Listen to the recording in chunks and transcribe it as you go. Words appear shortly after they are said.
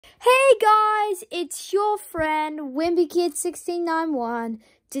Hey guys, it's your friend WimpyKid1691.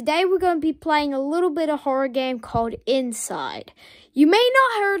 Today we're going to be playing a little bit of horror game called Inside. You may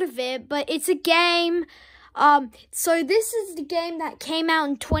not heard of it, but it's a game. So this is the game that came out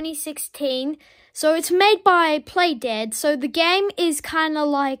in 2016. So it's made by Playdead. So the game is kind of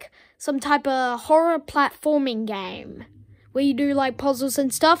like some type of horror platforming game, where you do like puzzles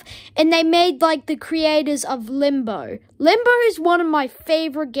and stuff, and they made like the creators of Limbo. Limbo is one of my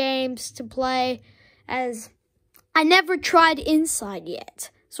favorite games to play, as I never tried Inside yet.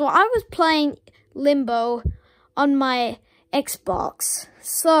 So I was playing Limbo on my Xbox.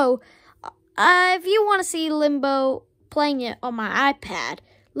 So if you want to see Limbo playing it on my iPad,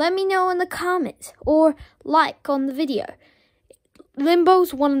 let me know in the comments or like on the video.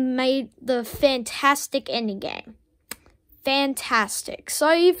 Limbo's one that made the fantastic ending game. Fantastic.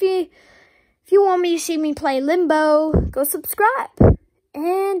 So if you want me to see me play Limbo, go subscribe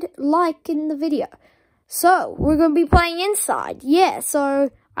and like in the video. So we're going to be playing Inside. Yeah, so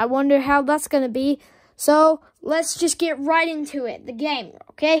I wonder how that's going to be. So let's just get right into it, the game,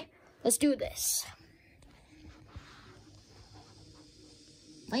 okay? Let's do this.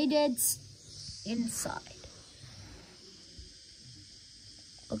 Playdead's Inside.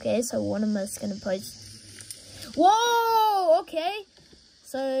 Okay, so one of us is going to post. Whoa, okay.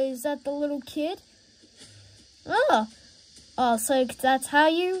 So is that the little kid? Oh, so that's how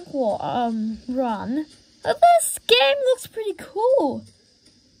you run. Oh, this game looks pretty cool.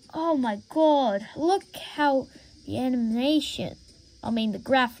 Oh my god, look how the animation, the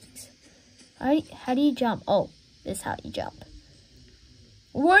graphics. How do you jump? Oh, this is how you jump. It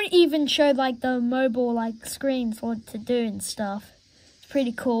won't even show like the mobile screens what to do and stuff. It's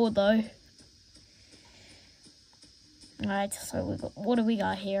pretty cool though. Alright, so what do we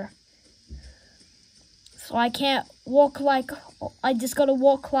got here? So I can't walk I just gotta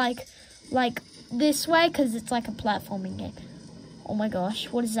walk like this way, because it's like a platforming game. Oh my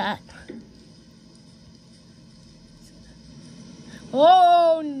gosh, what is that?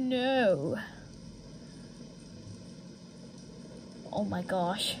 Oh no. Oh my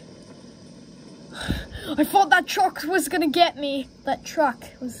gosh. I thought that truck was gonna get me. That truck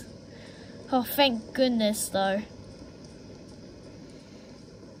was... Oh, thank goodness though.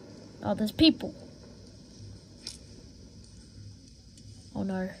 Oh, there's people. Oh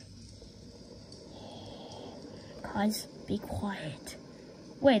no. Guys, be quiet.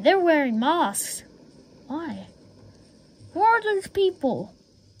 Wait, they're wearing masks. Why? Who are those people?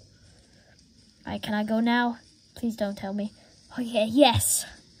 Alright, can I go now? Please don't tell me. Oh yeah, yes.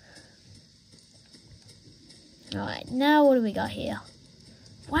 Alright, now what do we got here?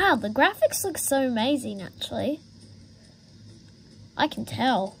 Wow, the graphics look so amazing actually. I can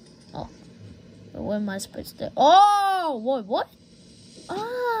tell. Oh, but what am I supposed to do? Oh, what?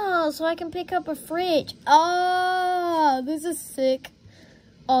 Oh, so I can pick up a fridge. Oh, this is sick.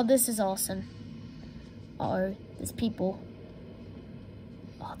 Oh, this is awesome. Uh-oh, there's people.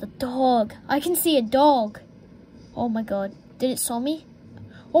 Oh, the dog. I can see a dog. Oh my god, did it saw me?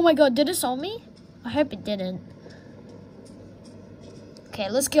 Oh my god, did it saw me? I hope it didn't. Okay,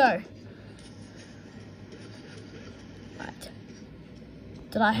 let's go. Right.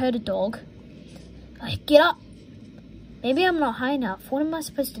 Did I hurt a dog? Get up. Maybe I'm not high enough. What am I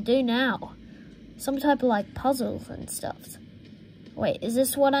supposed to do now? Some type of puzzles and stuff. Wait, is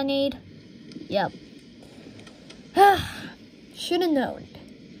this what I need? Yep. Should have known.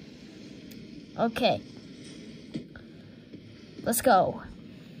 Okay. Let's go.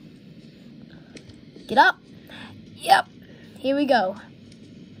 Get up. Yep. Here we go.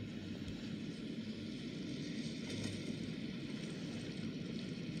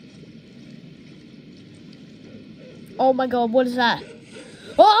 Oh my god, what is that?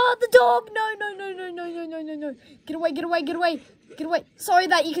 Oh, the dog! No. Get away. Sorry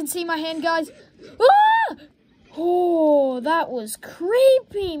that you can see my hand, guys. Ah! Oh, that was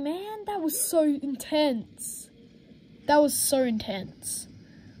creepy, man. That was so intense.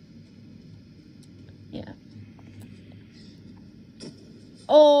 Yeah.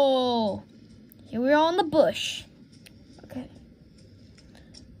 Oh, here we are in the bush. Okay.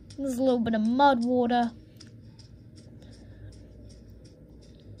 There's a little bit of mud water.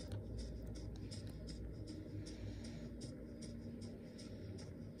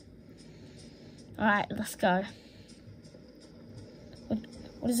 Alright, let's go.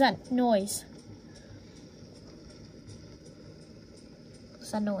 What is that noise?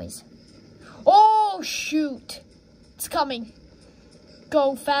 What's that noise? Oh, shoot. It's coming.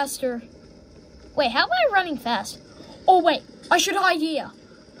 Go faster. Wait, how am I running fast? Oh, wait. I should hide here.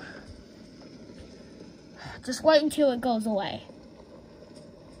 Just wait until it goes away.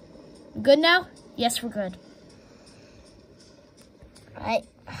 Good now? Yes, we're good. Alright,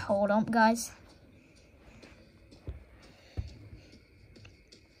 hold on, guys.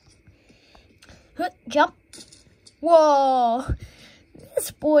 Jump. Whoa.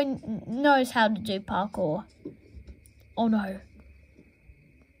 This boy knows how to do parkour. Oh no.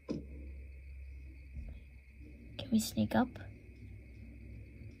 Can we sneak up?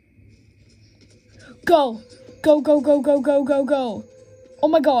 Go. Go, go, go, go, go, go, go. Oh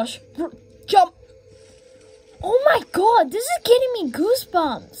my gosh. Jump. Oh my god, this is getting me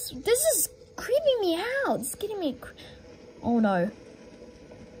goosebumps. This is creeping me out. It's getting me... Oh no.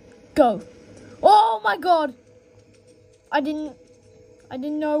 Go. Oh my god. I didn't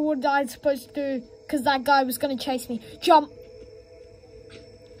know what I was supposed to do because that guy was going to chase me. Jump.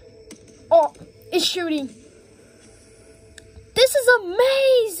 Oh, it's shooting. This is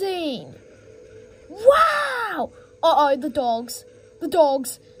amazing. Wow. Uh-oh, the dogs. The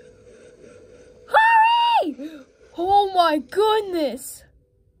dogs. Hurry! Oh my goodness.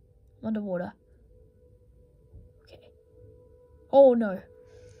 Underwater. Okay. Oh no.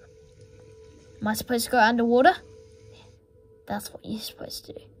 Am I supposed to go underwater? That's what you're supposed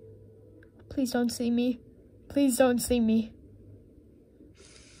to do. Please don't see me. Please don't see me.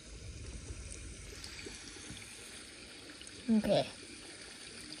 Okay.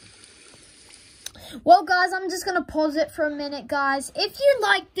 Well, guys, I'm just going to pause it for a minute, guys. If you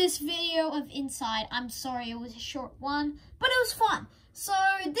liked this video of Inside, I'm sorry it was a short one, but it was fun. So,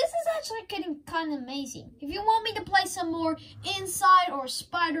 this is actually getting kind of amazing. If you want me to play some more Inside or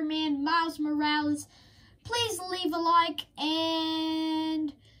Spider-Man, Miles Morales, please leave a like.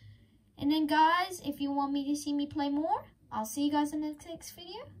 And then, guys, if you want me to see me play more, I'll see you guys in the next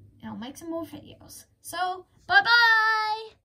video, and I'll make some more videos. So, bye-bye!